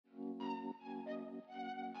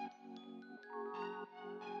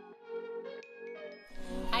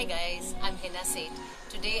Hi guys, I'm Henna Seth.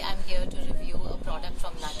 Today I'm here to review a product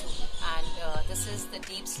from Natuur, and this is the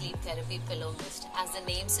Deep Sleep Therapy Pillow Mist. As the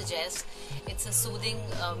name suggests, it's a soothing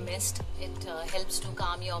mist. It helps to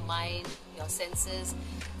calm your mind, your senses.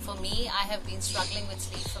 For me, I have been struggling with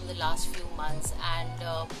sleep from the last few months and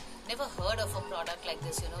never heard of a product like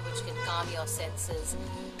this, which can calm your senses.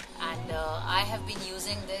 And I have been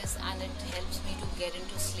using this and it helps me to get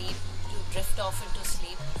into sleep, to drift off into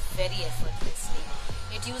sleep very effortlessly.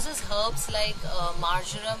 It uses herbs like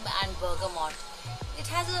marjoram and bergamot. It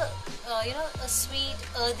has a sweet,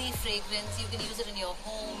 earthy fragrance. You can use it in your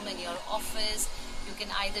home, in your office. You can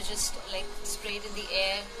either just like spray it in the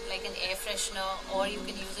air like an air freshener, or you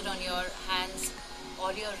can use it on your hands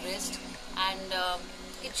or your wrist, and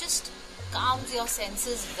it just calms your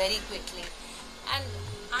senses very quickly. And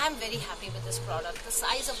I'm very happy with this product. The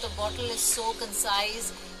size of the bottle is so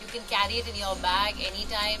concise. You can carry it in your bag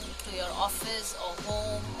anytime to your office or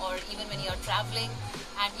home, or even when you're traveling.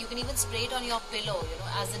 And you can even spray it on your pillow.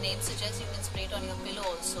 As the name suggests, you can spray it on your pillow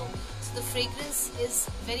also. So the fragrance is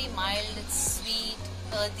very mild. It's sweet,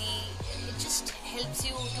 earthy. It just helps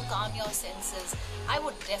you to calm your senses. I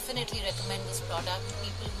would definitely recommend this product to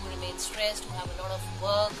people who remain stressed, who have a lot of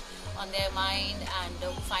work on their mind, and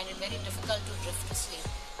who find it very difficult to drift to sleep.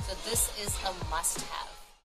 So this is a must-have.